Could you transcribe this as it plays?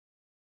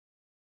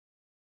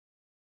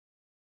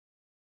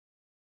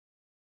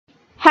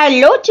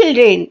Hello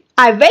children,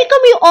 I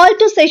welcome you all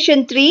to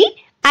session 3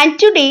 and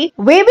today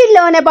we will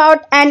learn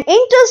about an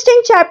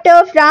interesting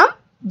chapter from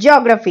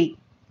geography.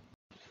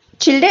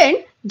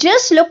 Children,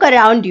 just look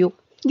around you.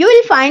 You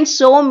will find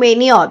so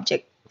many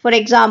objects. For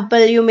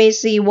example, you may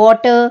see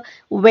water,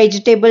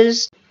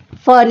 vegetables,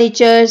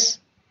 furnitures,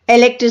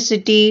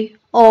 electricity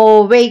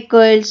or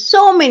vehicles,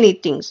 so many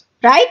things,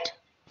 right?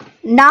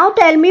 Now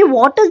tell me,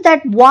 what is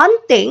that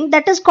one thing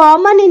that is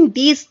common in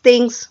these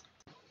things?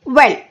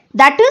 Well,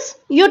 that is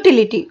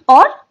utility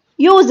or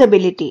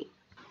usability.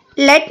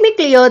 Let me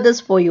clear this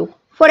for you.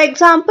 For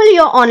example,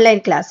 your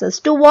online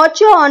classes. To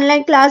watch your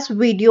online class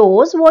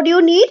videos, what do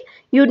you need?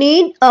 You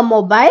need a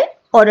mobile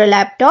or a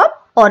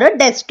laptop or a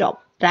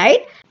desktop,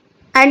 right?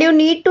 And you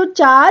need to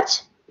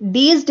charge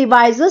these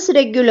devices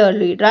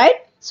regularly, right?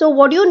 So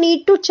what do you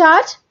need to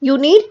charge? You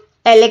need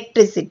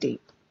electricity.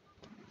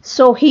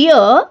 So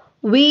here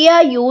we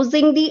are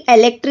using the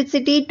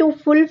electricity to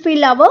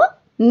fulfill our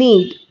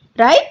need,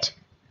 right?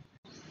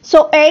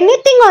 So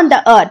anything on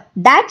the earth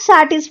that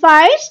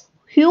satisfies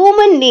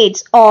human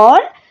needs or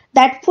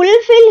that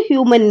fulfill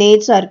human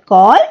needs are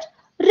called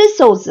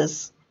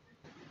resources.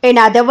 In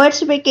other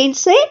words, we can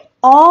say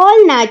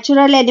all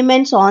natural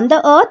elements on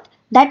the earth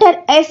that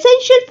are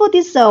essential for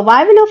the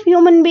survival of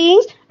human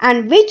beings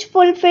and which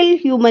fulfill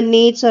human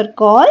needs are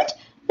called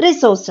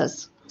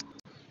resources.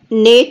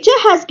 Nature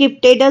has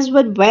gifted us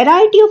with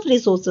variety of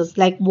resources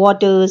like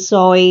water,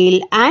 soil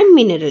and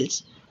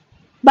minerals.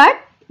 But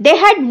they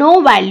had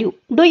no value.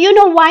 Do you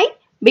know why?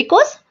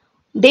 Because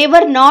they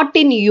were not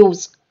in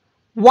use.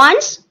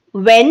 Once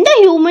when the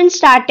humans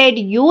started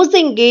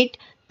using it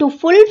to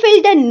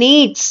fulfill the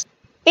needs,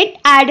 it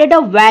added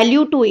a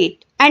value to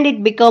it and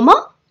it became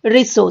a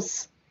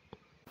resource.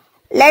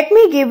 Let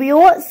me give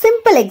you a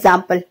simple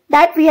example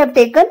that we have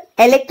taken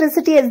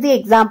electricity as the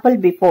example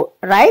before,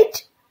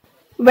 right?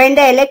 When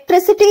the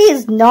electricity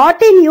is not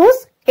in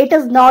use, it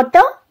is not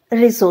a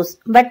resource.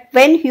 But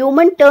when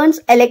human turns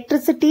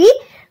electricity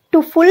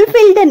to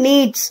fulfill the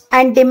needs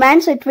and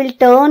demands, it will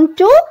turn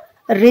to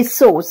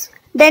resource.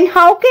 Then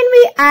how can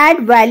we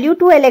add value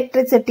to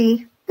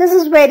electricity? This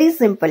is very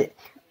simple.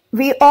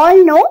 We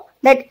all know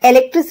that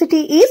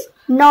electricity is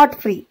not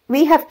free.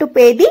 We have to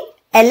pay the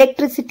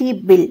electricity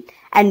bill.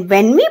 And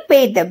when we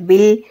pay the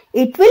bill,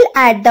 it will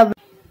add the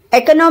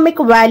economic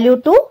value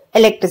to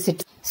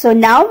electricity. So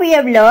now we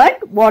have learned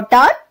what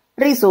are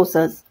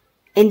resources.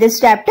 In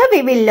this chapter,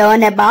 we will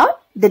learn about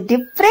the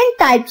different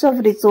types of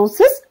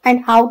resources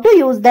and how to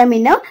use them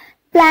in a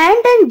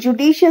planned and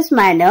judicious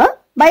manner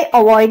by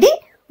avoiding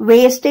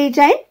wastage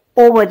and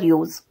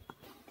overuse.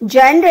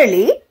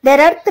 Generally, there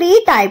are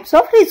three types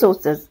of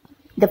resources.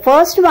 The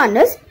first one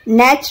is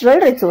natural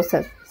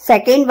resources.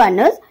 Second one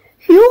is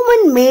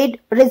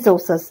human-made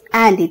resources.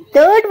 And the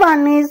third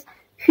one is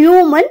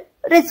human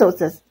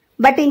resources.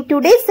 But in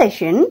today's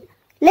session,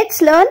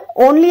 let's learn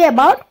only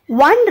about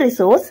one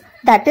resource,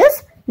 that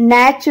is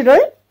natural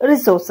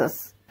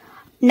resources.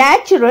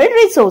 Natural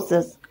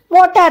resources.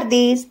 What are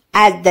these?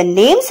 As the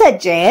name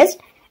suggests,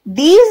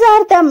 these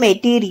are the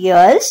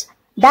materials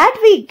that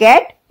we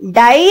get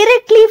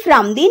directly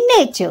from the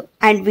nature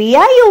and we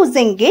are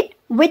using it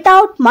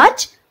without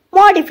much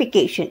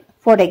modification.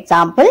 For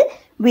example,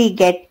 we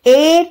get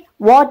air,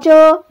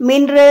 water,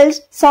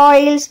 minerals,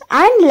 soils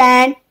and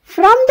land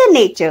from the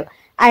nature,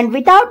 and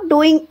without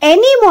doing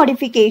any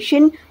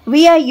modification,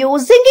 we are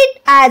using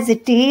it as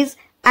it is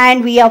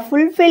and we are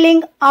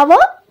fulfilling our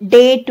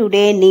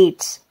day-to-day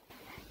needs.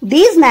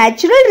 These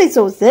natural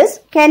resources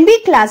can be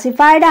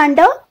classified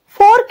under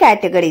 4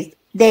 categories.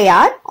 They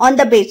are on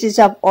the basis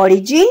of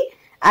origin,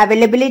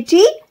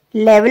 availability,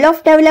 level of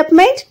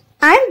development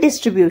and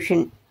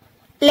distribution.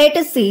 Let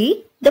us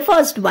see the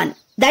first one,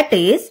 that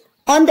is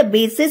on the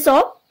basis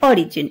of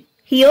origin.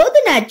 Here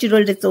the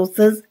natural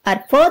resources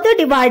are further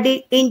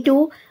divided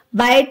into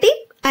biotic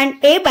and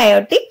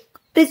abiotic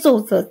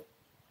resources.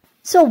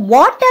 So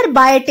what are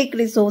biotic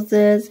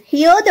resources?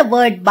 Here the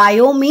word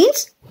bio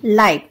means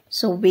life.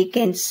 So we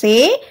can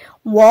say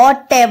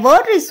whatever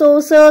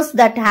resources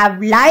that have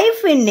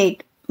life in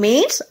it,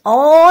 means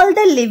all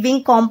the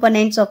living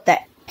components of the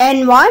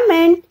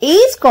environment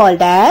is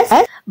called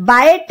as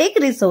biotic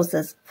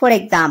resources. For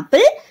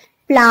example,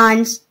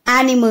 plants,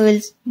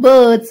 animals,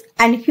 birds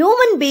and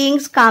human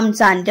beings comes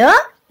under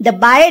the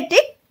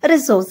biotic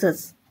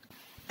resources.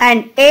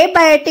 And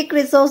abiotic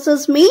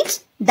resources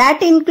means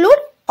that include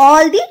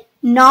all the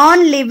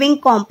non-living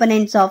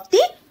components of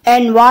the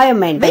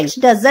environment which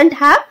doesn't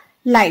have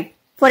life.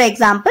 For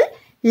example,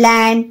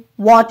 land,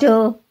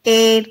 water,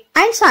 air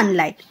and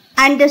sunlight.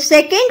 And the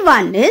second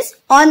one is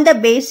on the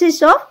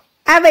basis of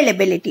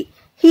availability.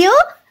 Here,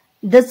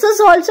 this is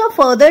also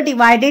further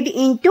divided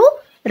into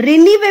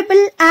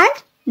renewable and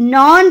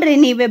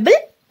non-renewable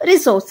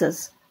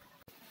resources.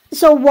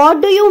 So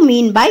what do you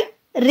mean by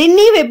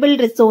renewable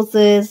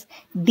resources?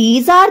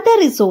 These are the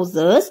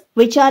resources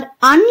which are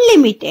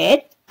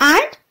unlimited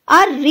and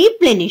are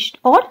replenished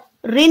or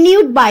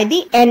renewed by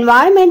the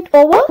environment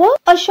over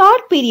a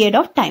short period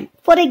of time.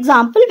 For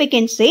example, we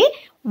can say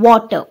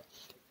water.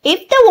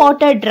 If the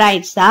water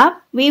dries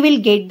up, we will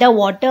get the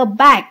water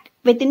back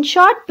within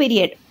short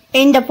period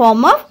in the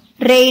form of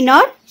rain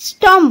or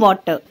storm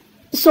water.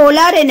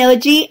 Solar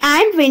energy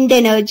and wind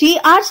energy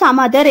are some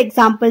other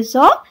examples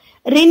of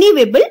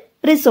renewable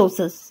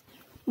resources.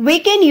 We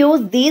can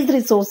use these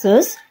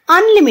resources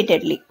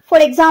unlimitedly. For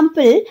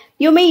example,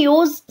 you may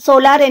use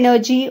solar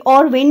energy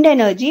or wind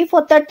energy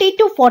for 30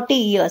 to 40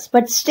 years,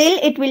 but still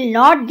it will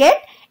not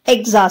get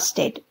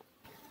exhausted.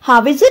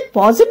 How is it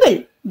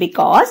possible?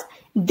 Because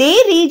they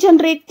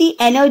regenerate the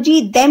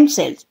energy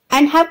themselves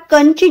and have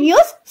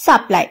continuous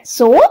supply.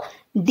 So,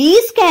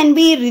 these can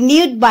be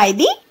renewed by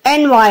the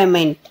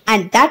environment,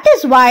 and that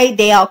is why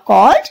they are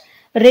called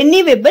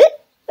renewable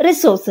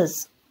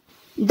resources.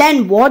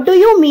 Then what do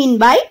you mean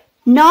by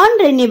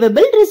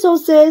non-renewable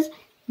resources?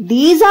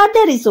 These are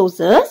the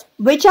resources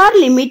which are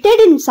limited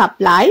in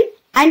supply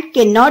and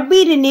cannot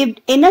be renewed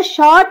in a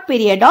short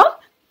period of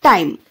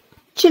time.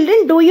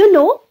 Children, do you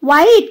know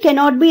why it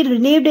cannot be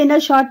renewed in a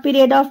short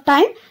period of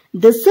time?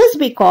 This is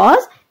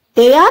because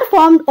they are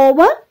formed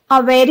over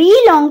a very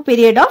long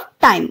period of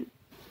time.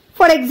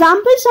 For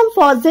example, some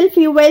fossil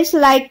fuels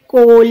like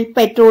coal,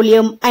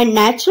 petroleum and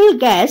natural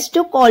gas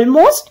took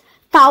almost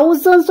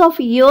thousands of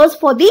years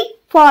for the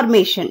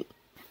formation.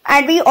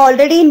 And we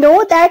already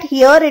know that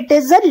here it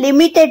is a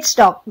limited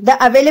stock. The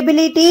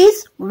availability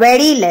is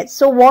very less.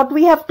 So what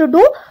we have to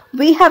do?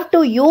 We have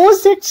to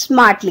use it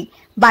smartly.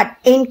 But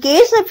in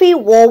case if we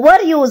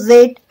overuse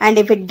it and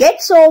if it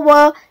gets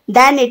over,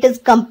 then it is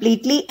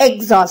completely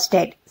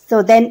exhausted.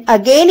 So then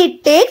again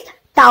it takes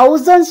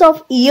thousands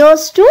of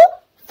years to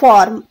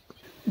form.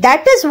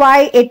 That is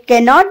why it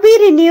cannot be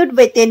renewed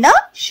within a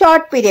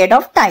short period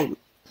of time.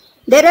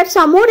 There are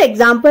some more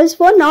examples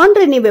for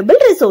non-renewable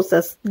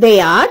resources.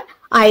 They are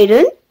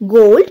iron,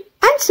 gold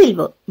and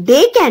silver.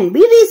 They can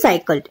be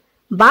recycled,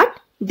 but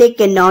they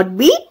cannot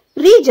be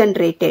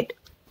regenerated.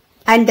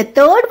 And the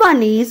third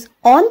one is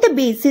on the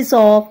basis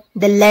of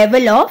the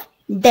level of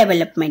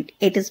development.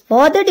 It is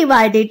further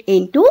divided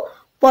into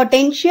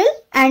potential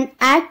and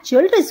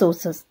actual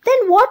resources.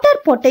 Then what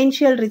are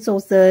potential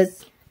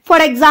resources?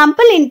 For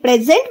example, in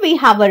present we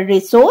have a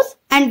resource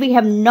and we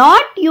have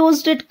not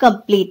used it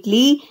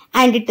completely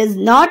and it is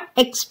not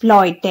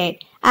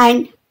exploited.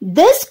 And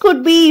this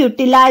could be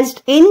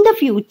utilized in the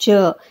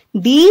future.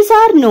 These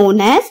are known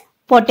as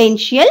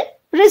potential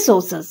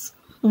resources.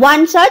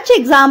 One such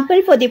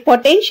example for the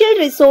potential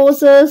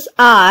resources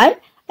are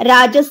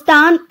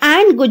Rajasthan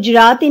and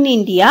Gujarat in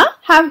India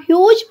have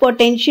huge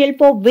potential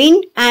for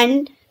wind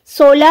and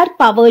solar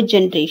power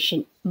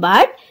generation,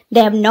 but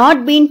they have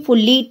not been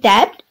fully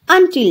tapped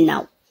until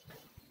now.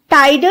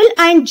 Tidal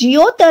and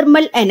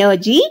geothermal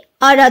energy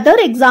are other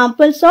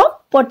examples of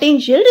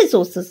potential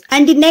resources.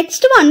 And the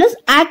next one is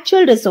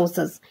actual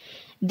resources.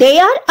 They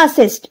are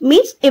assessed,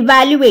 means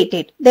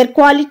evaluated, their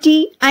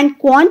quality and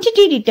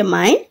quantity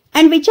determined,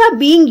 and which are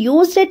being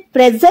used at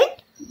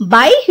present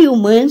by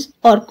humans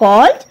are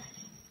called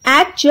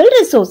actual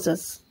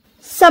resources.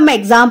 Some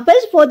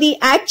examples for the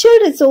actual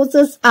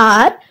resources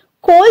are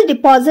coal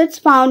deposits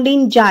found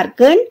in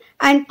Jharkhand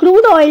and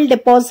crude oil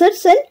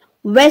deposits in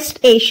West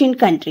Asian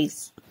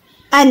countries.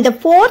 And the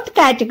fourth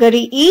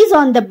category is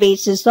on the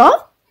basis of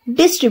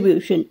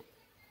distribution.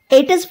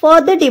 It is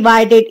further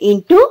divided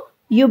into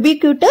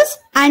ubiquitous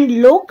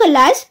and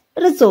localized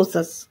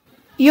resources.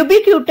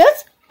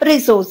 Ubiquitous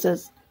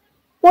resources.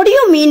 What do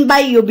you mean by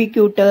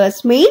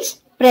ubiquitous?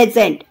 Means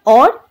present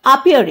or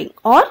appearing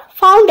or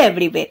found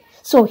everywhere.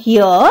 So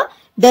here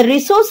the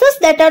resources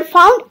that are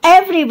found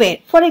everywhere,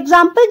 for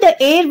example the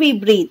air we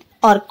breathe,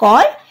 are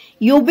called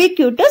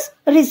ubiquitous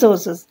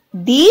resources.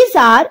 These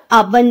are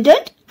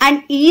abundant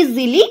and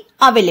easily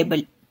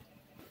available.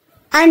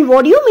 And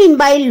what do you mean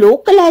by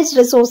localized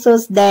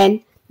resources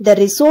then? The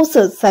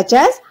resources such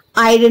as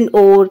iron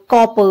ore,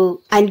 copper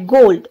and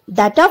gold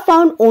that are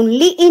found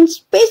only in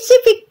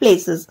specific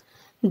places.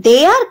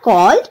 They are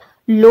called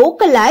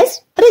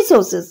localized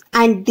resources,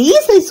 and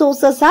these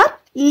resources are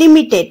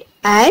limited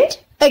and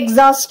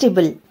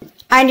exhaustible.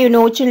 And you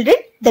know children,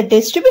 the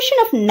distribution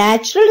of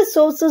natural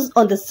resources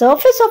on the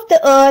surface of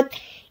the earth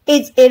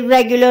is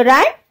irregular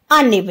and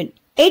uneven.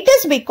 It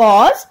is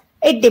because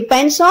it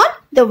depends on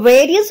the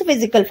various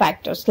physical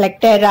factors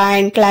like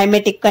terrain,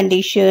 climatic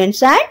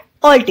conditions and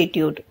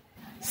altitude.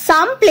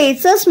 Some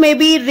places may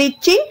be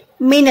rich in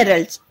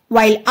minerals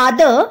while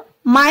other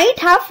might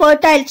have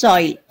fertile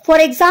soil. For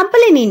example,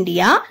 in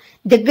India,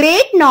 the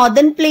great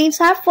northern plains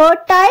have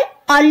fertile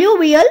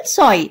alluvial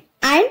soil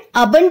and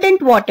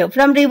abundant water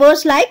from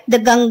rivers like the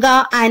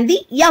Ganga and the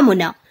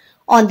Yamuna.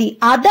 On the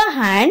other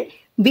hand,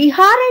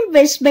 Bihar and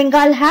West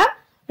Bengal have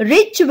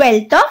rich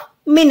wealth of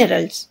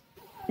minerals.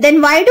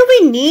 Then why do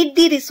we need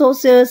the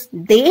resources?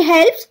 They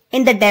help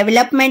in the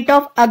development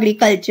of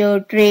agriculture,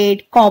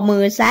 trade,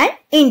 commerce and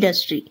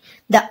industry.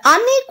 The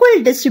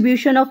unequal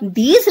distribution of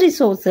these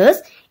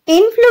resources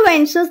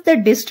influences the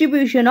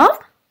distribution of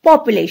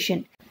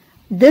population.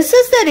 This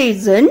is the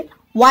reason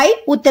why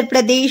Uttar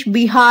Pradesh,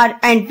 Bihar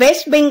and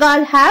West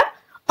Bengal have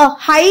a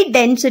high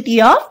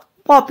density of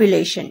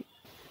population.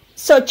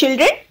 So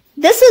children,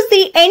 This is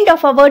the end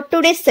of our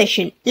today's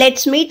session.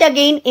 Let's meet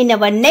again in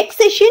our next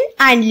session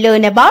and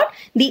learn about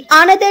the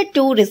another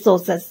two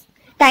resources.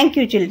 Thank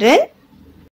you, children.